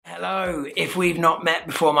Hello, if we've not met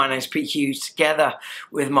before, my name's Pete Hughes. Together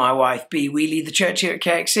with my wife Bea, we lead the church here at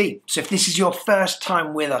KXC. So if this is your first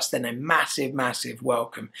time with us, then a massive, massive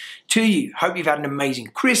welcome to you. Hope you've had an amazing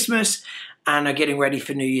Christmas and are getting ready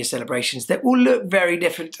for New Year celebrations that will look very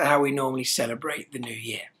different to how we normally celebrate the New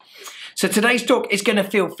Year. So today's talk is going to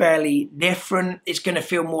feel fairly different. It's going to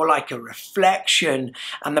feel more like a reflection.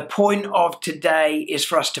 And the point of today is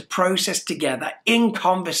for us to process together in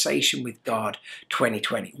conversation with God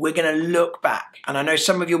 2020. We're going to look back. And I know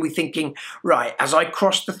some of you will be thinking, right, as I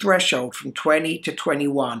cross the threshold from 20 to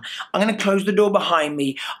 21, I'm going to close the door behind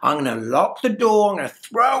me. I'm going to lock the door. I'm going to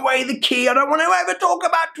throw away the key. I don't want to ever talk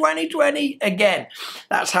about 2020 again.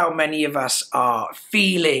 That's how many of us are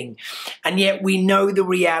feeling. And yet we know the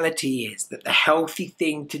reality is that the healthy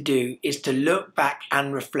thing to do is to look back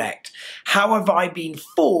and reflect. How have I been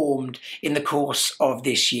formed in the course of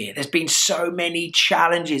this year? There's been so many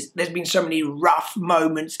challenges. There's been so many rough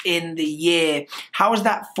moments in the year. How is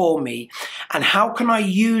that for me? And how can I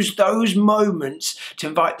use those moments to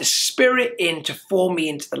invite the Spirit in to form me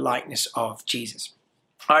into the likeness of Jesus?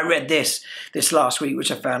 I read this last week,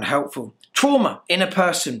 which I found helpful. Trauma in a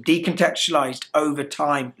person, decontextualized over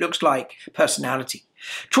time, looks like personality.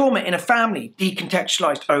 Trauma in a family,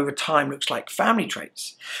 decontextualized over time, looks like family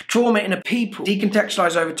traits. Trauma in a people,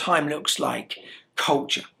 decontextualized over time, looks like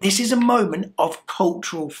culture. This is a moment of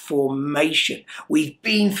cultural formation. We've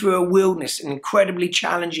been through a wilderness, an incredibly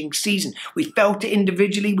challenging season. We felt it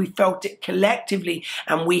individually, we felt it collectively,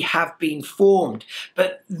 and we have been formed.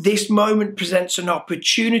 But this moment presents an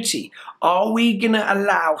opportunity. Are we going to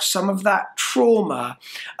allow some of that trauma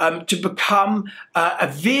to become a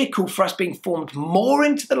vehicle for us being formed more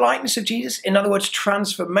into the likeness of Jesus? In other words,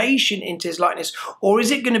 transformation into his likeness. Or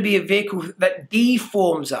is it going to be a vehicle that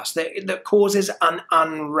deforms us, that causes an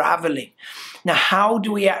unraveling? Now, how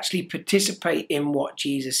do we actually participate in what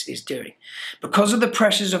Jesus is doing? Because of the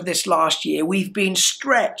pressures of this last year, we've been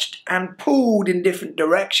stretched and pulled in different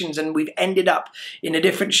directions, and we've ended up in a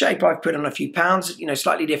different shape. I've put on a few pounds,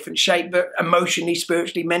 slightly different shape, but emotionally,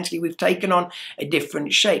 spiritually, mentally, we've taken on a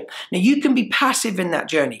different shape. Now, you can be passive in that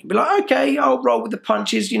journey. Be like, okay, I'll roll with the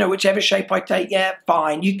punches, whichever shape I take, yeah,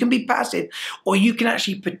 fine. You can be passive, or you can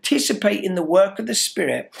actually participate in the work of the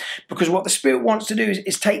Spirit, because what the Spirit wants to do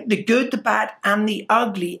is take the good, the bad, and the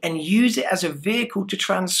ugly and use it as a vehicle to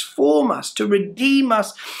transform us, to redeem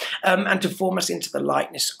us, and to form us into the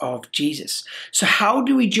likeness of Jesus. So how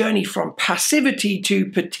do we journey from passivity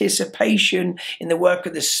to participation in the work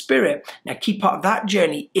of the Spirit? Now, key part of that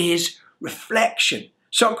journey is reflection.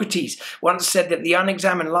 Socrates once said that the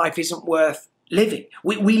unexamined life isn't worth living.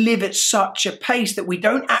 We live at such a pace that we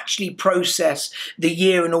don't actually process the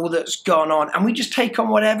year and all that's gone on, and we just take on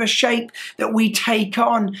whatever shape that we take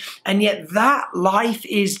on. And yet that life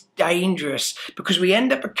is dangerous because we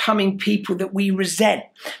end up becoming people that we resent.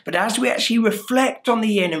 But as we actually reflect on the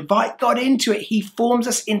year and invite God into it, he forms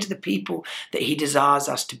us into the people that he desires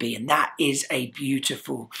us to be. And that is a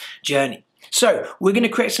beautiful journey. So we're going to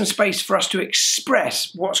create some space for us to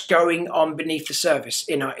express what's going on beneath the surface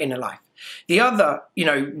in our inner life. The other,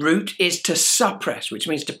 route is to suppress, which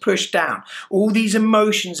means to push down all these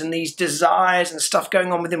emotions and these desires and stuff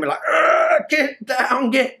going on within. We're like,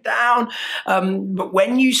 get down. But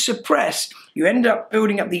when you suppress, you end up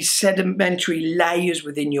building up these sedimentary layers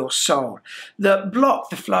within your soul that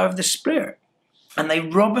block the flow of the Spirit. And they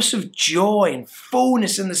rob us of joy and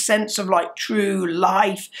fullness and the sense of true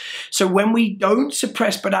life. So when we don't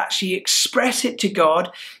suppress, but actually express it to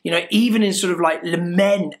God, even in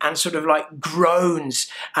lament and groans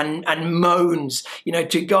and moans,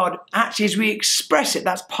 to God, actually as we express it,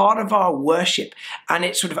 that's part of our worship. And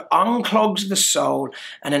it unclogs the soul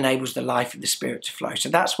and enables the life of the Spirit to flow. So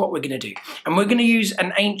that's what we're going to do. And we're going to use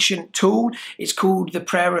an ancient tool. It's called the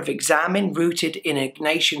prayer of Examen, rooted in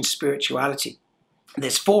Ignatian spirituality.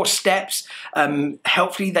 There's 4 steps.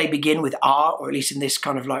 Helpfully, they begin with R, or at least in this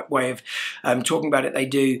way of talking about it, they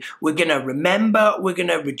do. We're going to remember, we're going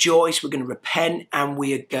to rejoice, we're going to repent, and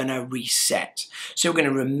we are going to reset. So we're going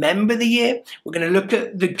to remember the year. We're going to look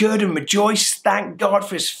at the good and rejoice, thank God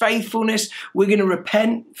for his faithfulness. We're going to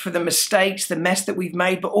repent for the mistakes, the mess that we've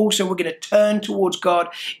made, but also we're going to turn towards God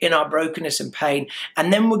in our brokenness and pain.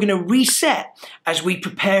 And then we're going to reset as we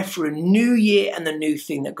prepare for a new year and the new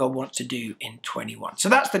thing that God wants to do in 21. 2021. So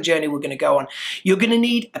that's the journey we're going to go on. You're going to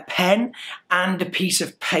need a pen and a piece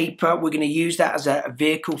of paper. We're going to use that as a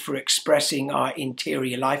vehicle for expressing our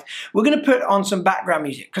interior life. We're going to put on some background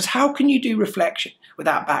music, because how can you do reflection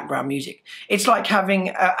without background music? It's like having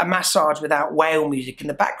a massage without whale music in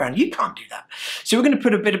the background. You can't do that. So we're going to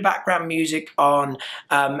put a bit of background music on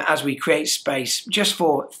as we create space just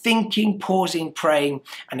for thinking, pausing, praying,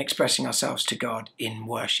 and expressing ourselves to God in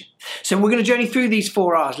worship. So we're going to journey through these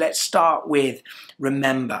 4 R's. Let's start with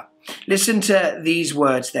remember. Listen to these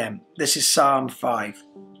words then. This is Psalm 5.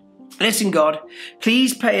 Listen, God,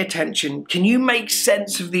 please pay attention. Can you make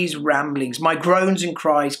sense of these ramblings, my groans and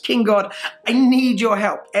cries? King God, I need your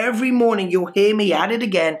help. Every morning you'll hear me at it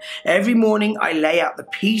again. Every morning I lay out the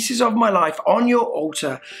pieces of my life on your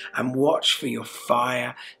altar and watch for your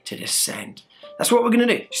fire to descend. That's what we're going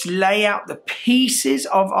to do. Just lay out the pieces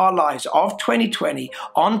of our lives of 2020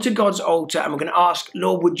 onto God's altar, and we're going to ask,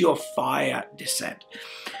 Lord, would your fire descend?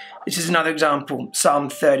 This is another example, Psalm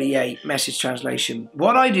 38, Message translation.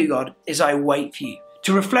 What I do, God, is I wait for you.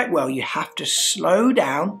 To reflect well, you have to slow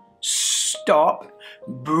down, stop,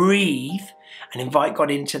 breathe, and invite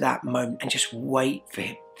God into that moment and just wait for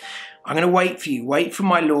him. I'm going to wait for you. Wait for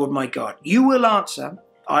my Lord, my God. You will answer.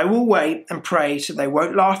 I will wait and pray so they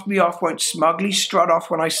won't laugh me off, won't smugly strut off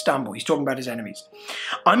when I stumble. He's talking about his enemies.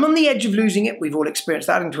 I'm on the edge of losing it. We've all experienced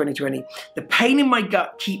that in 2020. The pain in my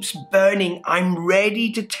gut keeps burning. I'm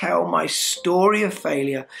ready to tell my story of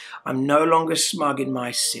failure. I'm no longer smug in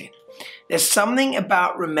my sin. There's something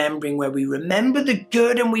about remembering where we remember the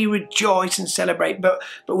good and we rejoice and celebrate, but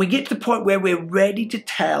we get to the point where we're ready to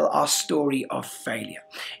tell our story of failure.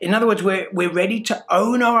 In other words, we're ready to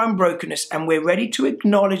own our own brokenness, and we're ready to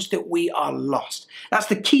acknowledge that we are lost. That's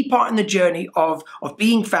the key part in the journey of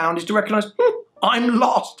being found, is to recognize, I'm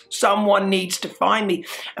lost. Someone needs to find me.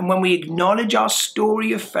 And when we acknowledge our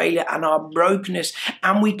story of failure and our brokenness,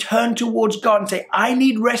 and we turn towards God and say, I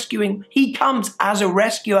need rescuing, he comes as a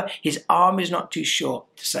rescuer. His arm is not too short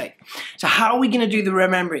to save. So how are we going to do the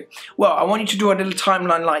remembering? Well, I want you to draw a little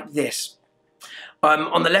timeline like this.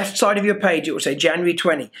 On the left side of your page, it will say January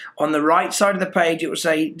 20. On the right side of the page, it will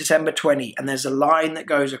say December 20. And there's a line that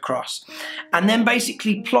goes across. And then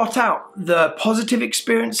basically plot out the positive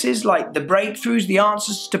experiences, like the breakthroughs, the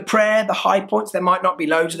answers to prayer, the high points. There might not be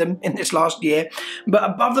loads of them in this last year. But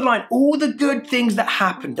above the line, all the good things that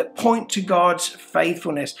happened that point to God's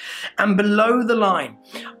faithfulness. And below the line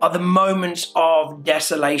are the moments of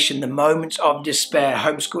desolation, the moments of despair.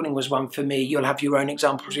 Homeschooling was one for me. You'll have your own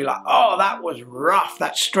examples. You're like, oh, that was rough.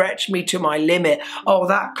 That stretched me to my limit. Oh,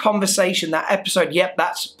 that conversation, that episode, yep,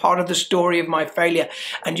 that's part of the story of my failure.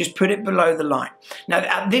 And just put it below the line. Now,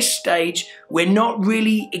 at this stage, we're not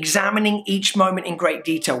really examining each moment in great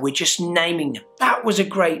detail. We're just naming them. That was a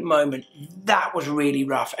great moment. That was really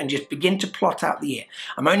rough. And just begin to plot out the year.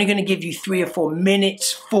 I'm only going to give you 3 or 4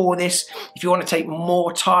 minutes for this. If you want to take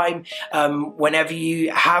more time, whenever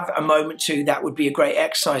you have a moment to, that would be a great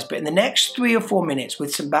exercise. But in the next 3 or 4 minutes,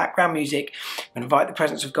 with some background music, and invite the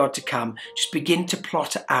presence of God to come, just begin to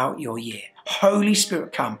plot out your year. Holy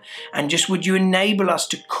Spirit, come, and just would you enable us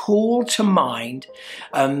to call to mind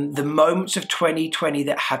the moments of 2020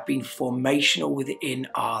 that have been formational within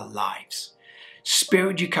our lives. Spirit,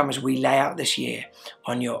 would you come as we lay out this year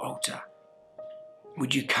on your altar?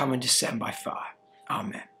 Would you come and descend by fire?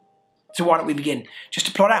 Amen. So why don't we begin just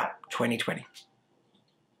to plot out 2020?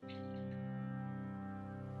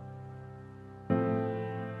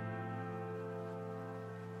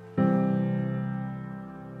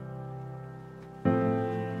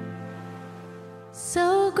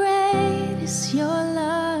 So great is your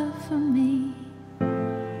love for me.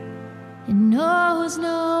 It knows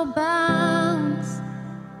no bounds.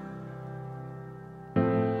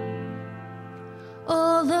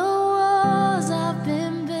 All the walls I've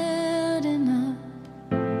been building up,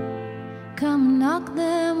 come knock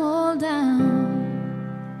them all down.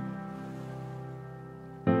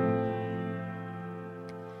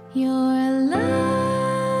 Your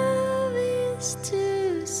love is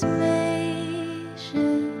too spacious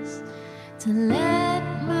to let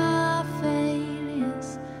my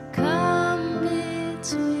failures come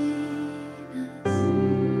between us.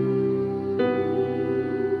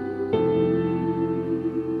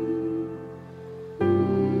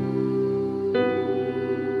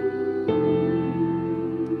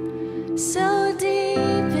 So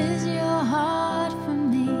deep is your heart for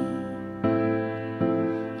me,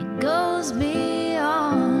 it goes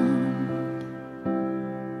beyond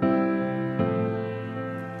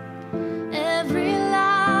every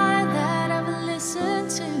lie that I've listened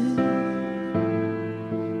to.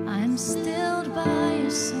 I'm stilled by your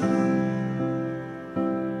song.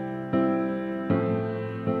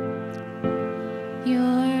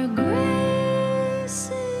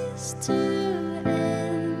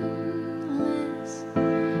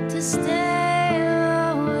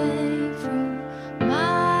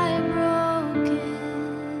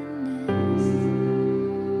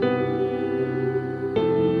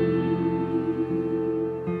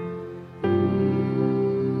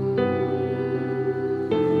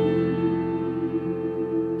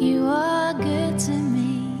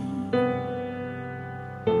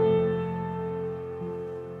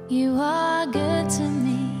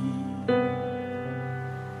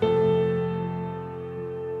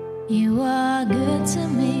 You are good to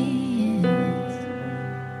me.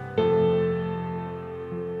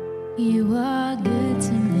 You are good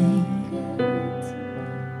to me.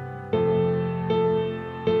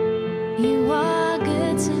 You are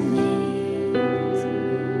good to me.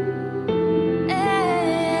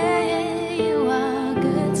 Hey, you are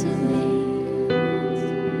good to me.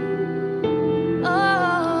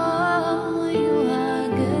 Oh, you are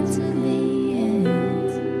good to me.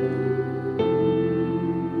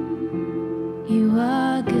 You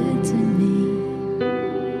are good to me.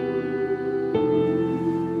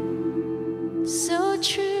 So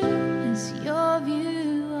true is your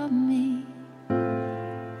view of me.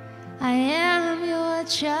 I am your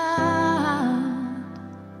child.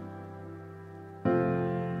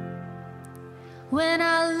 When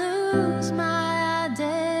I lose my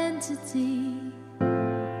identity,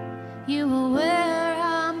 you are where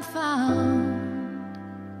I'm found.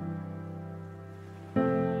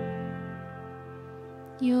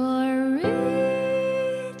 You're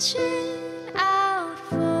reaching out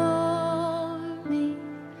for me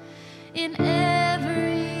in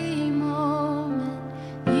every moment.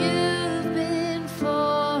 You've been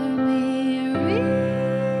for me,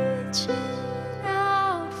 reaching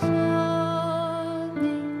out for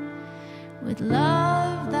me with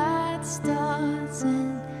love that starts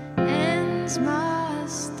and ends my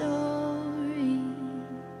story.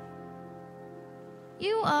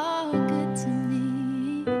 You are good to me.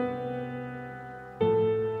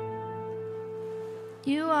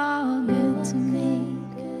 You are good to me.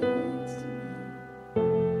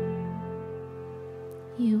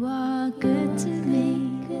 You are good to me.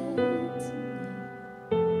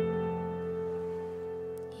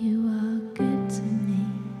 You are good to me.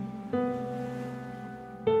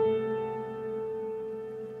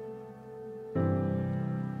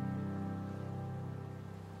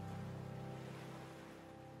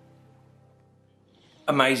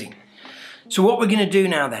 Amazing. So what we're going to do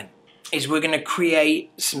now then is we're going to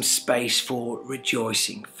create some space for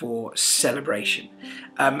rejoicing, for celebration.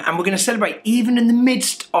 And we're going to celebrate even in the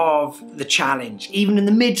midst of the challenge, even in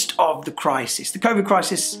the midst of the crisis. The COVID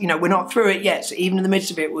crisis, we're not through it yet. So even in the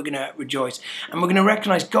midst of it, we're going to rejoice. And we're going to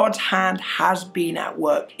recognize God's hand has been at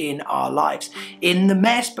work in our lives, in the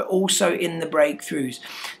mess, but also in the breakthroughs.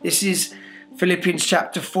 This is Philippians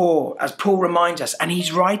chapter 4, as Paul reminds us, and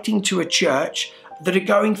he's writing to a church that are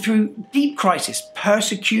going through deep crisis,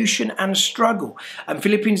 persecution and struggle. And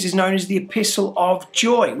Philippians is known as the epistle of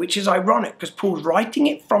joy, which is ironic because Paul's writing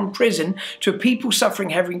it from prison to a people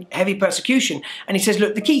suffering heavy persecution. And he says,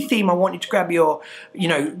 look, the key theme I want you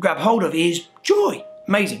to grab hold of is joy.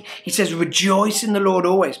 Amazing. He says, rejoice in the Lord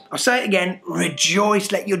always. I'll say it again,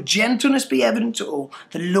 rejoice. Let your gentleness be evident to all.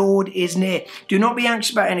 The Lord is near. Do not be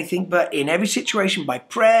anxious about anything, but in every situation, by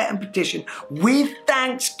prayer and petition, with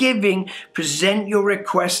thanksgiving, present your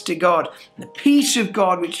requests to God. And the peace of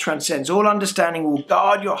God, which transcends all understanding, will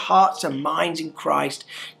guard your hearts and minds in Christ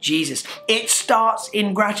Jesus. It starts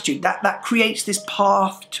in gratitude. That creates this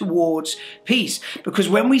path towards peace. Because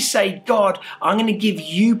when we say, God, I'm going to give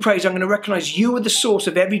you praise, I'm going to recognize you are the source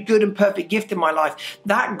of every good and perfect gift in my life,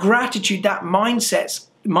 that gratitude, that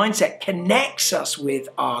mindset connects us with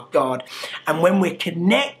our God. And when we're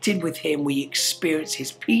connected with him, we experience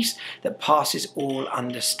his peace that passes all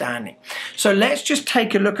understanding. So let's just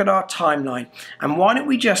take a look at our timeline. And why don't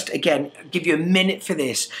we just, again, give you a minute for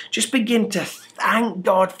this. Just begin to thank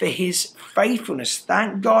God for his faithfulness.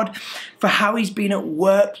 Thank God for how he's been at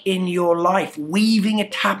work in your life, weaving a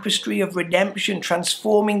tapestry of redemption,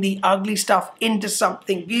 transforming the ugly stuff into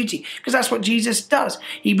something beauty. Because that's what Jesus does.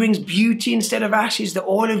 He brings beauty instead of ashes, the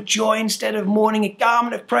oil of joy instead of mourning, a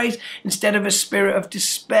garment of praise instead of a spirit of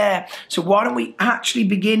despair. So why don't we actually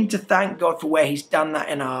begin to thank God for where he's done that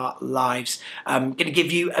in our lives. I'm going to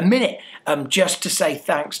give you a minute just to say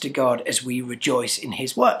thanks to God as we rejoice in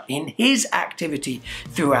his work, in his activity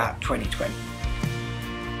throughout 2020.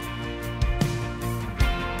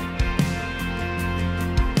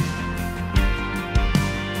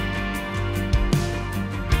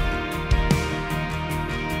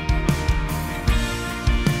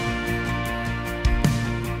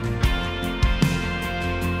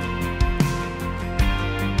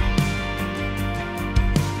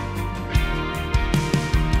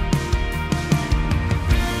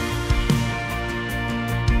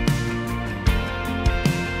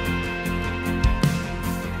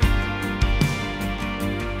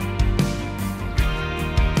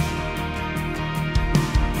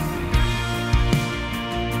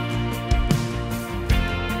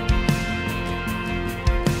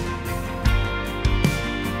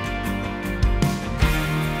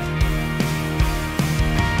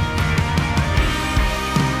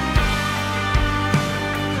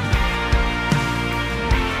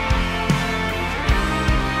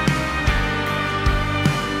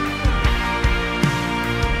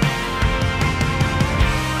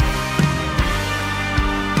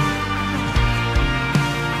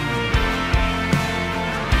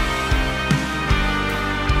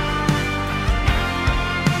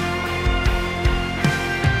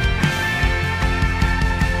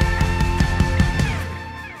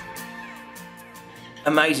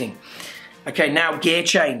 Amazing. Okay, now gear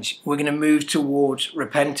change. We're going to move towards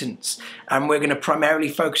repentance, and we're going to primarily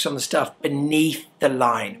focus on the stuff beneath the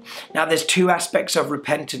line. Now, there's two aspects of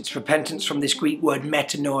repentance. Repentance from this Greek word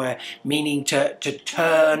metanoia, meaning to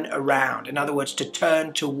turn around. In other words, to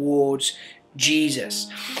turn towards Jesus.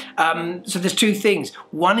 So there's two things.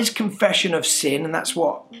 One is confession of sin, and that's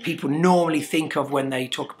what people normally think of when they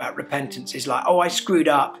talk about repentance. Is like, oh, I screwed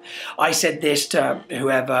up. I said this to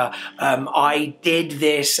whoever. I did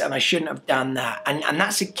this, and I shouldn't have done that. And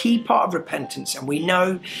that's a key part of repentance. And we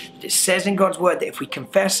know it says in God's word that if we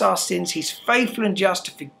confess our sins, He's faithful and just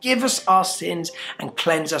to forgive us our sins and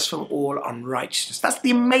cleanse us from all unrighteousness. That's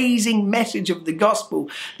the amazing message of the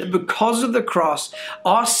gospel, that because of the cross,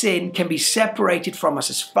 our sin can be separated from us.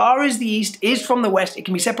 As far as the east is from the west, it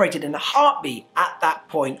can be separated in a heartbeat at that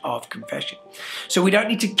point of confession. So we don't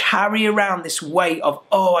need to carry around this weight of,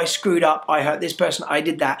 oh, I screwed up, I hurt this person, I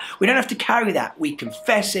did that. We don't have to carry that. We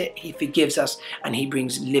confess it, He forgives us, and He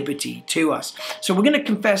brings liberty to us. So we're going to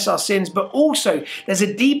confess our sins, but also there's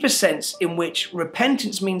a deeper sense in which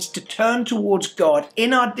repentance means to turn towards God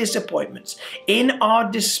in our disappointments, in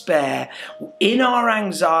our despair, in our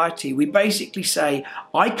anxiety. We basically say,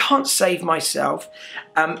 I can't save myself,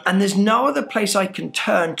 and there's no other place I can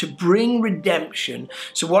turn to bring redemption.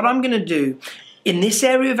 So what I'm going to do in this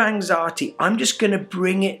area of anxiety, I'm just going to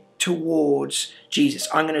bring it towards Jesus.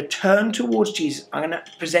 I'm going to turn towards Jesus. I'm going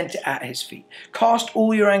to present it at His feet. Cast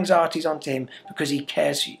all your anxieties onto Him because He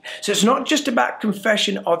cares for you. So it's not just about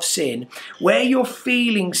confession of sin, where you're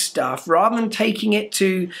feeling stuff, rather than taking it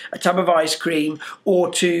to a tub of ice cream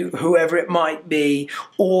or to whoever it might be,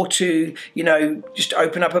 or to, just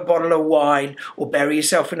open up a bottle of wine or bury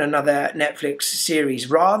yourself in another Netflix series.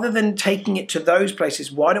 Rather than taking it to those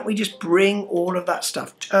places, why don't we just bring all of that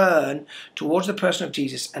stuff, turn towards the person of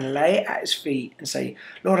Jesus and lay it at His feet and say,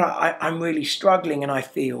 Lord, I'm really struggling and I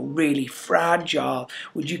feel really fragile.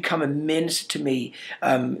 Would you come and minister to me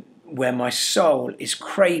where my soul is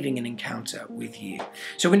craving an encounter with you?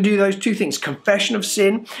 So we're going to do those two things, confession of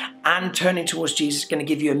sin and turning towards Jesus. Going to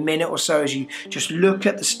give you a minute or so as you just look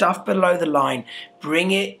at the stuff below the line, bring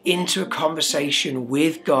it into a conversation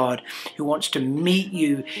with God, who wants to meet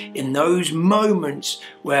you in those moments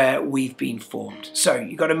where we've been formed. So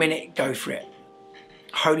you got a minute, go for it.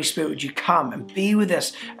 Holy Spirit, would you come and be with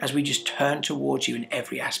us as we just turn towards you in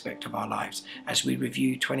every aspect of our lives as we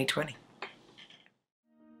review 2020.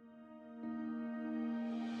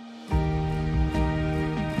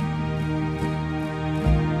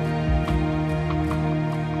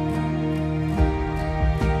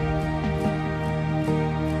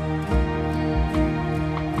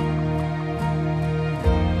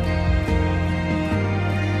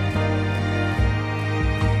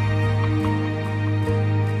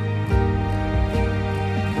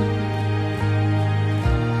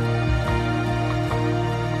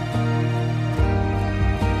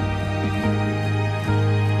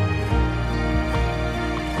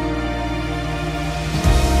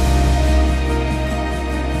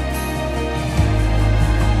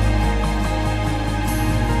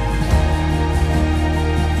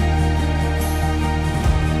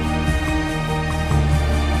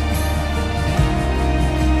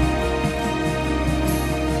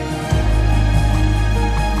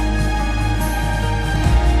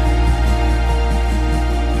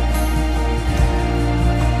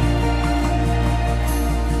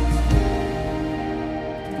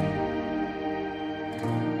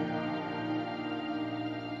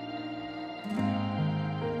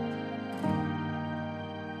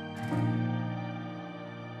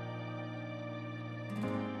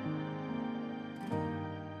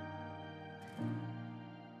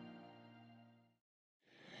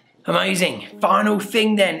 Amazing. Final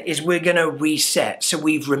thing then is we're going to reset. So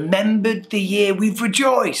we've remembered the year, we've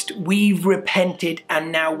rejoiced, we've repented,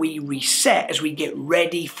 and now we reset as we get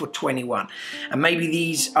ready for 21. And maybe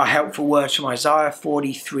these are helpful words from Isaiah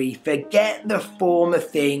 43. Forget the former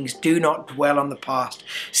things, do not dwell on the past.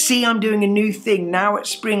 See, I'm doing a new thing, now it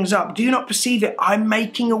springs up. Do not perceive it. I'm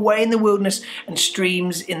making a way in the wilderness and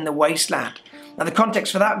streams in the wasteland. Now, the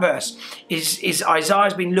context for that verse is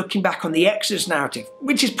Isaiah's been looking back on the Exodus narrative,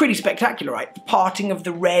 which is pretty spectacular, right? The parting of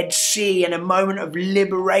the Red Sea and a moment of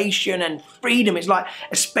liberation and freedom. It's like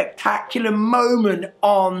a spectacular moment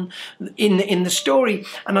in the story.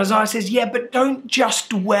 And Isaiah says, yeah, but don't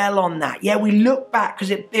just dwell on that. Yeah, we look back because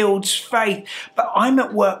it builds faith, but I'm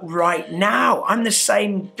at work right now. I'm the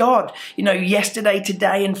same God, yesterday,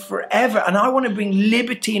 today, and forever. And I want to bring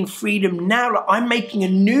liberty and freedom now. Like, I'm making a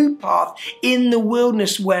new path in the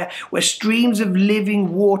wilderness where streams of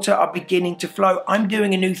living water are beginning to flow. I'm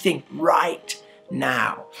doing a new thing right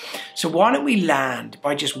now. So why don't we land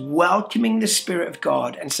by just welcoming the Spirit of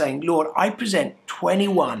God and saying, Lord, I present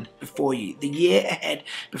 21 before you, the year ahead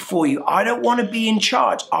before you. I don't want to be in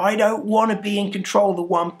charge. I don't want to be in control, the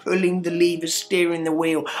one pulling the levers, steering the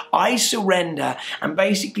wheel. I surrender and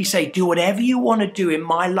basically say, do whatever you want to do in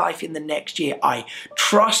my life in the next year. I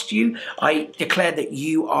trust you. I declare that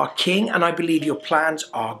you are King, and I believe your plans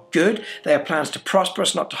are good. They are plans to prosper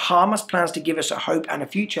us, not to harm us, plans to give us a hope and a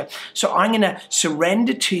future. So I'm going to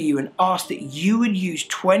surrender to you and ask that you would use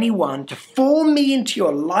 21 to form me into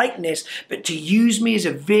your likeness, but to use me as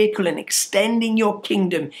a vehicle in extending your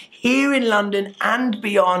kingdom here in London and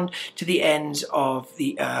beyond to the ends of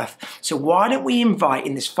the earth. So why don't we invite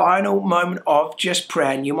in this final moment of just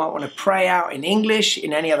prayer, and you might want to pray out in English,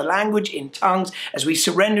 in any other language, in tongues, as we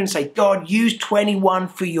surrender and say, God, use 21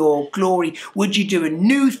 for your glory. Would you do a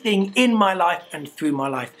new thing in my life and through my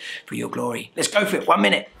life for your glory? Let's go for it. 1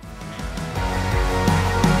 minute.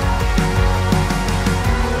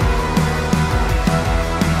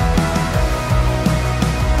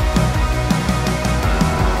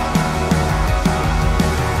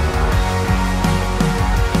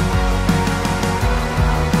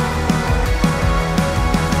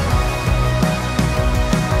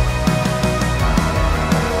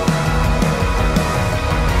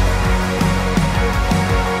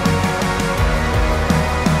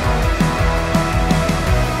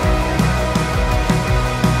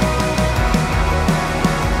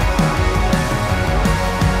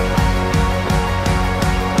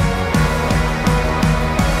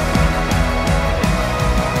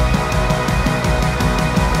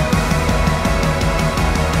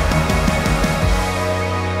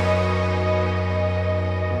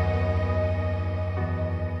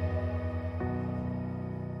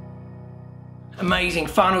 Amazing.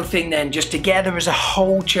 Final thing then, just together as a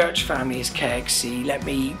whole church family as KXC, let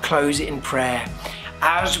me close it in prayer.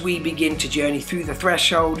 As we begin to journey through the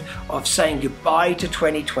threshold of saying goodbye to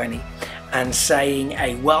 2020 and saying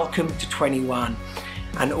a welcome to 21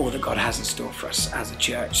 and all that God has in store for us as a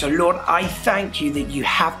church. So Lord, I thank you that you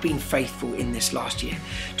have been faithful in this last year.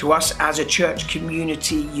 To us as a church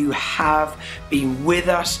community, you have been with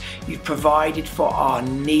us. You've provided for our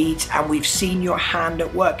needs, and we've seen your hand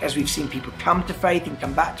at work as we've seen people come to faith and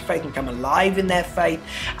come back to faith and come alive in their faith.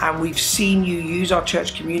 And we've seen you use our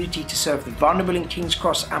church community to serve the vulnerable in King's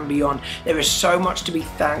Cross and beyond. There is so much to be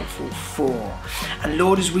thankful for. And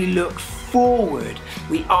Lord, as we look forward,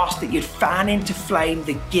 we ask that you'd fan into flame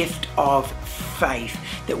the gift of faith,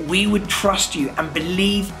 that we would trust you and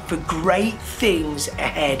believe for great things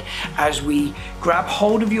ahead as we grab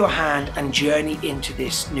hold of your hand and journey into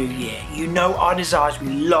this new year. You know our desires. We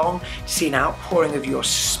long to see an outpouring of your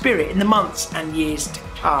Spirit in the months and years to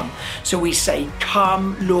come. So we say,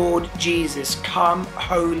 come Lord Jesus, come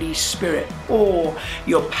Holy Spirit, pour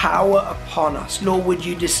your power upon us. Lord, would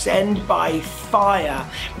you descend by fire,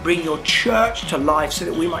 bring your church to life so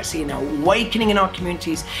that we might see an awakening in our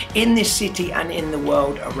communities, in this city and in the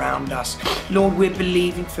world around us. Lord, we're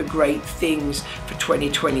believing for great things for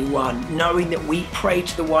 2021, knowing that we pray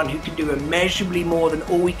to the one who can do immeasurably more than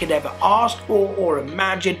all we could ever ask for or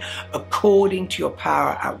imagine, according to your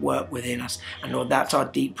power at work within us. And Lord, that's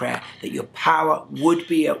our deep prayer, that your power would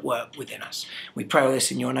be at work within us. We pray all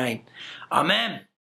this in your name. Amen.